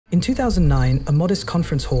In 2009, a modest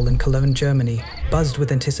conference hall in Cologne, Germany, buzzed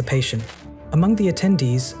with anticipation. Among the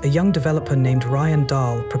attendees, a young developer named Ryan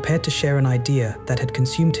Dahl prepared to share an idea that had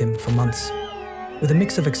consumed him for months. With a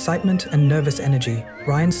mix of excitement and nervous energy,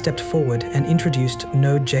 Ryan stepped forward and introduced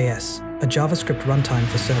Node.js, a JavaScript runtime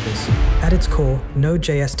for servers. At its core,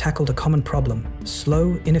 Node.js tackled a common problem: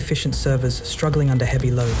 slow, inefficient servers struggling under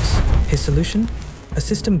heavy loads. His solution? A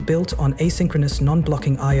system built on asynchronous,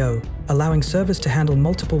 non-blocking I/O, allowing servers to handle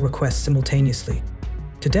multiple requests simultaneously.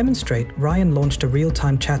 To demonstrate, Ryan launched a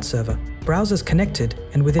real-time chat server. Browsers connected,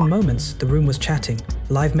 and within moments, the room was chatting,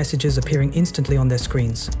 live messages appearing instantly on their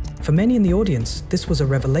screens. For many in the audience, this was a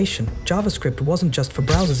revelation. JavaScript wasn't just for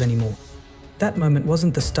browsers anymore. That moment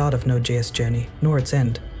wasn't the start of Node.js' journey, nor its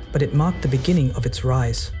end, but it marked the beginning of its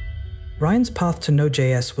rise. Ryan's path to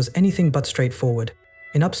Node.js was anything but straightforward.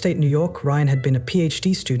 In upstate New York, Ryan had been a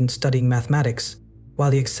PhD student studying mathematics.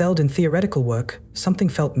 While he excelled in theoretical work, something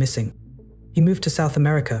felt missing. He moved to South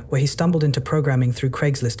America, where he stumbled into programming through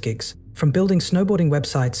Craigslist gigs. From building snowboarding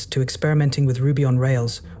websites to experimenting with Ruby on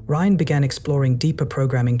Rails, Ryan began exploring deeper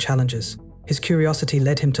programming challenges. His curiosity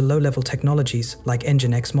led him to low-level technologies like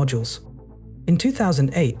Nginx modules. In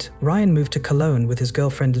 2008, Ryan moved to Cologne with his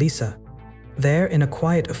girlfriend Lisa. There, in a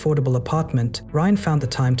quiet, affordable apartment, Ryan found the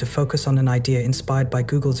time to focus on an idea inspired by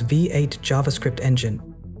Google's V8 JavaScript engine.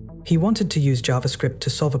 He wanted to use JavaScript to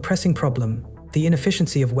solve a pressing problem: the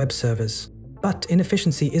inefficiency of web servers. But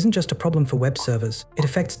inefficiency isn't just a problem for web servers, it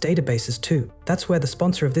affects databases too. That's where the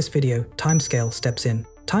sponsor of this video, Timescale, steps in.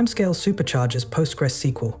 Timescale supercharges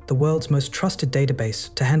PostgreSQL, the world's most trusted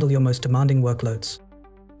database, to handle your most demanding workloads.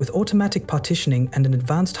 With automatic partitioning and an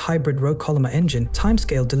advanced hybrid row-columnar engine,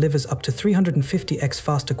 Timescale delivers up to 350x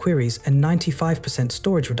faster queries and 95%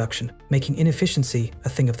 storage reduction, making inefficiency a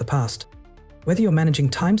thing of the past. Whether you're managing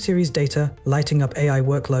time series data, lighting up AI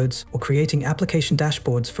workloads, or creating application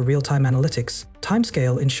dashboards for real-time analytics,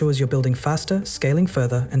 Timescale ensures you're building faster, scaling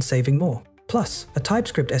further, and saving more. Plus, a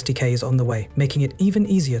TypeScript SDK is on the way, making it even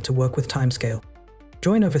easier to work with Timescale.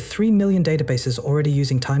 Join over 3 million databases already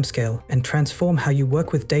using Timescale and transform how you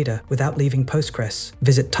work with data without leaving Postgres.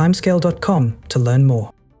 Visit timescale.com to learn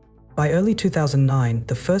more. By early 2009,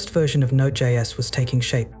 the first version of Node.js was taking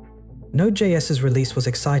shape. Node.js's release was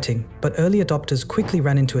exciting, but early adopters quickly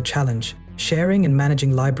ran into a challenge. Sharing and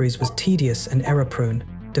managing libraries was tedious and error-prone.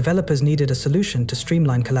 Developers needed a solution to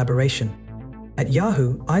streamline collaboration. At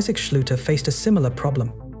Yahoo, Isaac Schluter faced a similar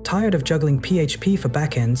problem. Tired of juggling PHP for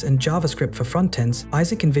backends and JavaScript for frontends,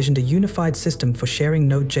 Isaac envisioned a unified system for sharing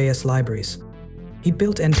Node.js libraries. He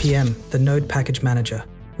built NPM, the Node Package Manager.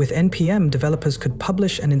 With NPM, developers could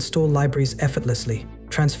publish and install libraries effortlessly,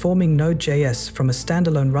 transforming Node.js from a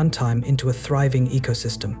standalone runtime into a thriving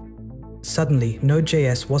ecosystem. Suddenly,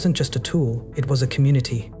 Node.js wasn't just a tool, it was a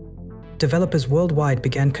community. Developers worldwide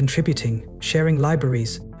began contributing, sharing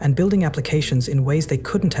libraries, and building applications in ways they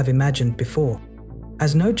couldn't have imagined before.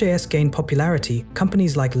 As Node.js gained popularity,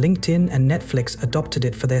 companies like LinkedIn and Netflix adopted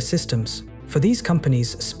it for their systems. For these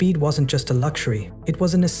companies, speed wasn't just a luxury, it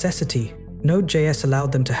was a necessity. Node.js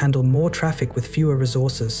allowed them to handle more traffic with fewer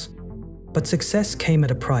resources. But success came at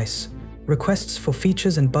a price. Requests for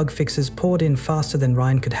features and bug fixes poured in faster than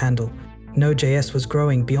Ryan could handle. Node.js was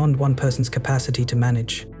growing beyond one person's capacity to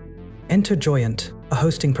manage. Enter Joyent, a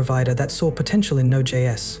hosting provider that saw potential in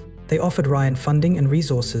Node.js. They offered Ryan funding and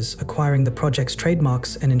resources, acquiring the project's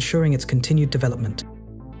trademarks and ensuring its continued development.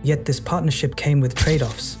 Yet this partnership came with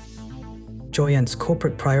trade-offs. Joyent's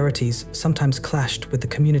corporate priorities sometimes clashed with the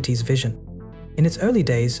community's vision. In its early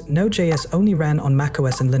days, Node.js only ran on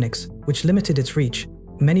macOS and Linux, which limited its reach.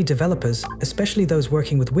 Many developers, especially those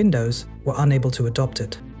working with Windows, were unable to adopt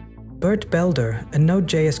it. Bert Belder, a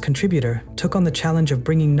Node.js contributor, took on the challenge of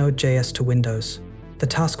bringing Node.js to Windows. The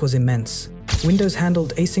task was immense. Windows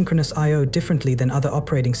handled asynchronous I/O differently than other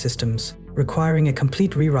operating systems, requiring a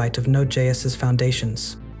complete rewrite of Node.js's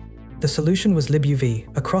foundations. The solution was libuv,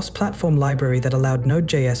 a cross-platform library that allowed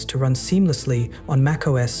Node.js to run seamlessly on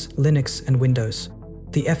macOS, Linux, and Windows.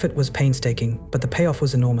 The effort was painstaking, but the payoff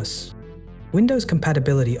was enormous. Windows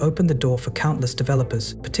compatibility opened the door for countless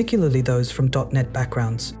developers, particularly those from .NET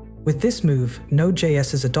backgrounds. With this move,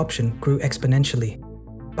 Node.js's adoption grew exponentially.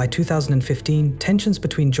 By 2015, tensions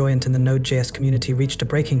between Joyent and the Node.js community reached a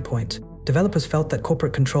breaking point. Developers felt that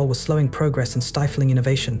corporate control was slowing progress and stifling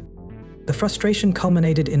innovation. The frustration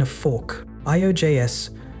culminated in a fork.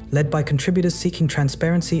 IO.js, led by contributors seeking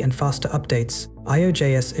transparency and faster updates,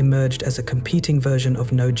 IO.js emerged as a competing version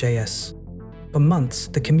of Node.js. For months,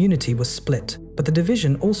 the community was split, but the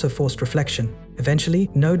division also forced reflection. Eventually,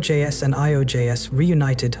 Node.js and IO.js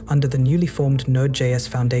reunited under the newly formed Node.js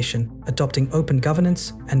Foundation, adopting open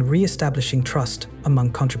governance and re-establishing trust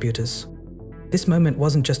among contributors. This moment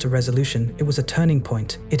wasn't just a resolution, it was a turning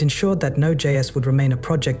point. It ensured that Node.js would remain a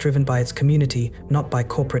project driven by its community, not by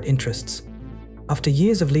corporate interests. After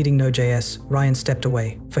years of leading Node.js, Ryan stepped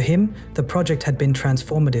away. For him, the project had been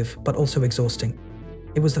transformative, but also exhausting.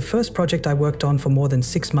 "It was the first project I worked on for more than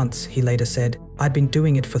 6 months," he later said. "I'd been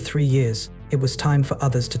doing it for 3 years. It was time for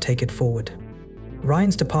others to take it forward."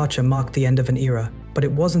 Ryan's departure marked the end of an era, but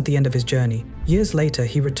it wasn't the end of his journey. Years later,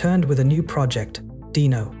 he returned with a new project,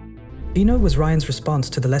 Dino. Dino was Ryan's response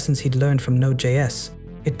to the lessons he'd learned from Node.js.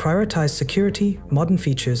 It prioritized security, modern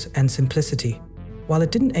features, and simplicity. While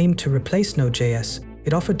it didn't aim to replace Node.js,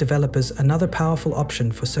 it offered developers another powerful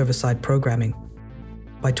option for server-side programming.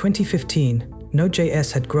 By 2015,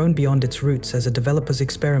 Node.js had grown beyond its roots as a developer's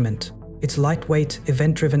experiment. Its lightweight,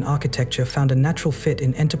 event-driven architecture found a natural fit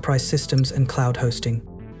in enterprise systems and cloud hosting.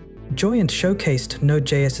 Joyent showcased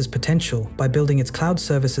Node.js's potential by building its cloud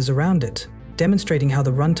services around it, demonstrating how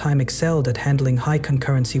the runtime excelled at handling high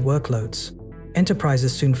concurrency workloads.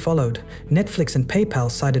 Enterprises soon followed. Netflix and PayPal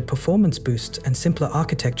cited performance boosts and simpler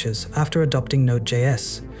architectures after adopting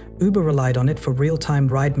Node.js. Uber relied on it for real-time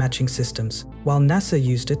ride matching systems, while NASA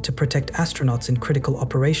used it to protect astronauts in critical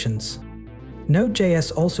operations.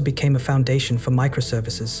 Node.js also became a foundation for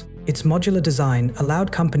microservices. Its modular design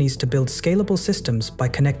allowed companies to build scalable systems by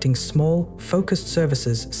connecting small, focused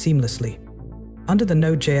services seamlessly. Under the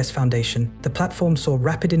Node.js Foundation, the platform saw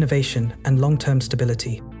rapid innovation and long-term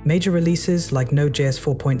stability. Major releases like Node.js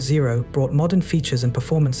 4.0 brought modern features and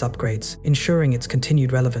performance upgrades, ensuring its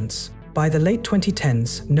continued relevance. By the late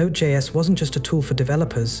 2010s, Node.js wasn't just a tool for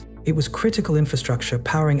developers, it was critical infrastructure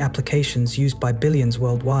powering applications used by billions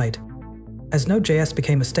worldwide. As Node.js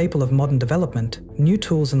became a staple of modern development, new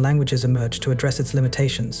tools and languages emerged to address its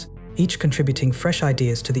limitations, each contributing fresh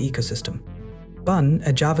ideas to the ecosystem. Bun,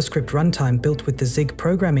 a JavaScript runtime built with the Zig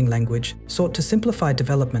programming language, sought to simplify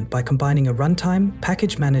development by combining a runtime,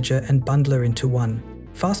 package manager, and bundler into one.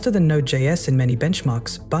 Faster than Node.js in many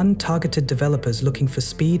benchmarks, Bun targeted developers looking for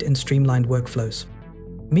speed and streamlined workflows.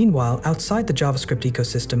 Meanwhile, outside the JavaScript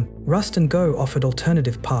ecosystem, Rust and Go offered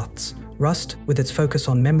alternative paths. Rust, with its focus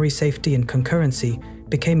on memory safety and concurrency,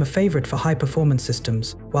 became a favorite for high-performance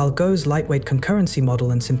systems, while Go's lightweight concurrency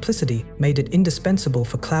model and simplicity made it indispensable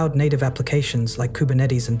for cloud-native applications like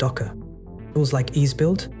Kubernetes and Docker. Tools like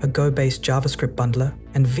EaseBuild, a Go-based JavaScript bundler,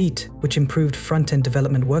 and Vite, which improved front-end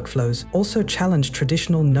development workflows, also challenged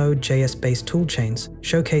traditional Node.js-based toolchains,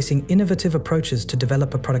 showcasing innovative approaches to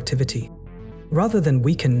developer productivity. Rather than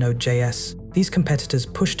weaken Node.js, these competitors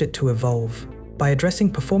pushed it to evolve. By addressing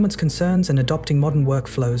performance concerns and adopting modern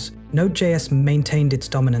workflows, Node.js maintained its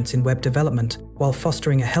dominance in web development while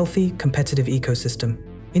fostering a healthy, competitive ecosystem.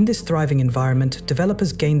 In this thriving environment,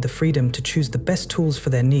 developers gained the freedom to choose the best tools for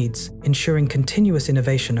their needs, ensuring continuous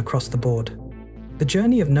innovation across the board. The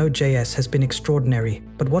journey of Node.js has been extraordinary,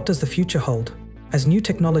 but what does the future hold? As new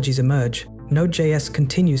technologies emerge, Node.js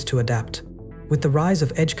continues to adapt. With the rise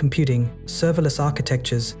of edge computing, serverless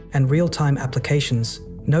architectures, and real-time applications,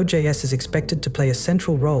 Node.js is expected to play a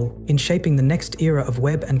central role in shaping the next era of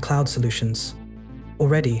web and cloud solutions.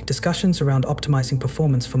 Already, discussions around optimizing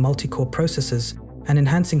performance for multi-core processors and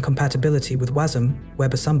enhancing compatibility with WASM,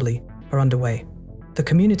 WebAssembly, are underway. The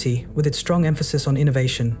community, with its strong emphasis on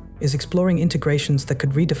innovation, is exploring integrations that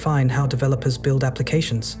could redefine how developers build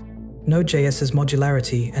applications. Node.js's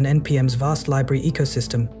modularity and NPM's vast library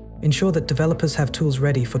ecosystem ensure that developers have tools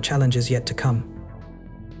ready for challenges yet to come.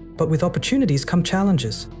 But with opportunities come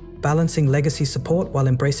challenges. Balancing legacy support while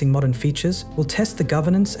embracing modern features will test the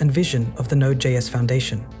governance and vision of the Node.js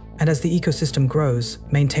Foundation. And as the ecosystem grows,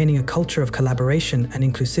 maintaining a culture of collaboration and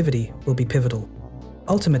inclusivity will be pivotal.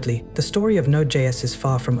 Ultimately, the story of Node.js is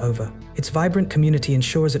far from over. Its vibrant community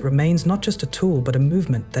ensures it remains not just a tool but a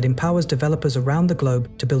movement that empowers developers around the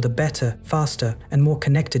globe to build a better, faster, and more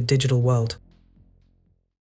connected digital world.